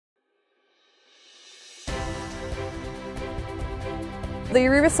The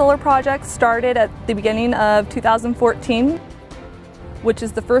AREVA solar project started at the beginning of 2014, which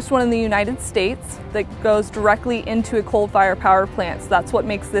is the first one in the United States that goes directly into a coal-fired power plant. So that's what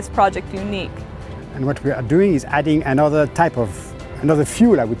makes this project unique. And what we are doing is adding another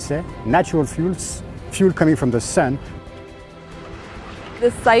fuel, I would say, natural fuels, fuel coming from the sun.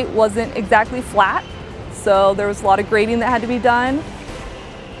 This site wasn't exactly flat, so there was a lot of grading that had to be done.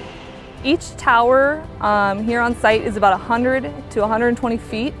 Each tower here on site is about 100 to 120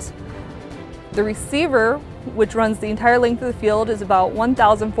 feet. The receiver, which runs the entire length of the field, is about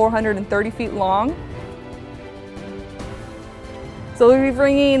 1,430 feet long. So we'll be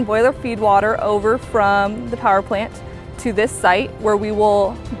bringing boiler feed water over from the power plant to this site, where we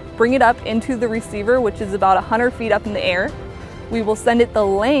will bring it up into the receiver, which is about 100 feet up in the air. We will send it the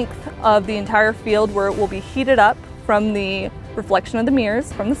length of the entire field, where it will be heated up from the reflection of the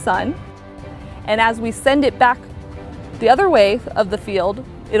mirrors from the sun. And as we send it back the other way of the field,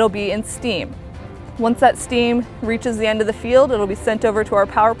 it'll be in steam. Once that steam reaches the end of the field, it'll be sent over to our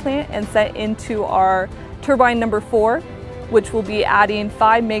power plant and sent into our turbine number 4, which will be adding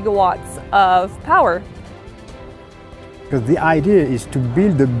 5 megawatts of power. Because the idea is to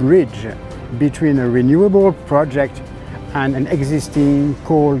build a bridge between a renewable project and an existing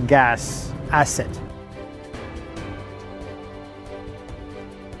coal gas asset.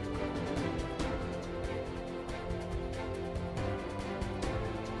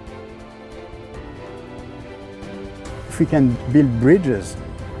 If we can build bridges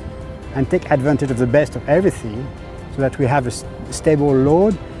and take advantage of the best of everything so that we have a stable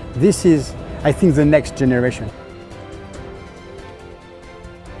load, this is, I think, the next generation.